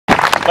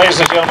Ladies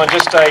and gentlemen,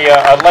 just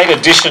a late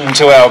addition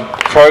to our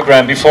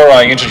program before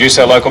I introduce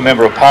our local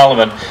Member of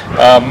Parliament.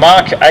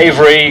 Mark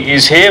Avery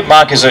is here.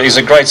 Mark is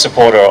a great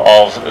supporter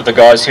of the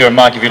guys here. And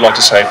Mark, if you'd like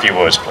to say a few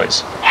words,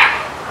 please.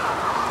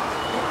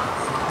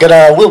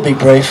 G'day, I will be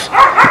brief.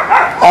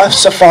 I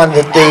also find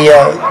that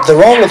the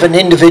role of an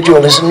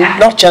individual is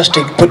not just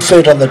to put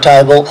food on the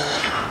table,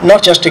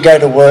 not just to go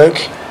to work,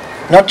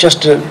 not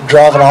just to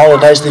drive on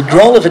holidays. The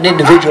role of an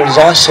individual, as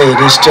I see it,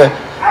 is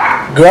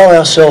to grow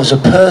ourselves as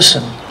a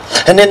person.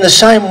 And in the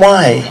same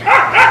way,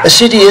 a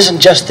city isn't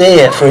just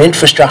there for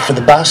infrastructure, for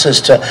the buses,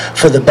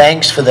 for the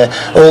banks, for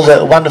all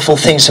the wonderful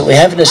things that we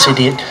have in a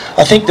city.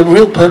 I think the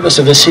real purpose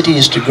of a city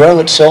is to grow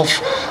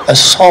itself a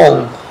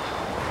soul.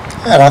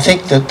 And I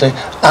think that the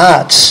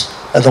arts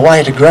are the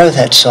way to grow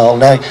that soul.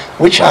 Now,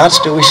 which arts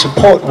do we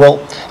support? Well,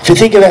 if you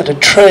think about a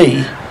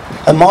tree,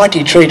 a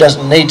mighty tree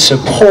doesn't need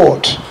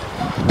support.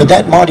 But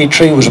that mighty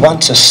tree was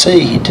once a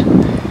seed,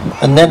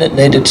 and then it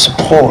needed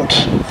support.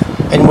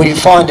 And we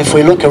find, if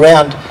we look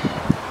around,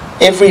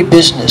 every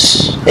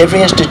business,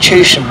 every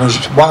institution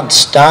was once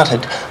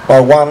started by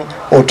one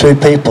or two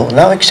people,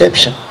 no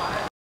exception.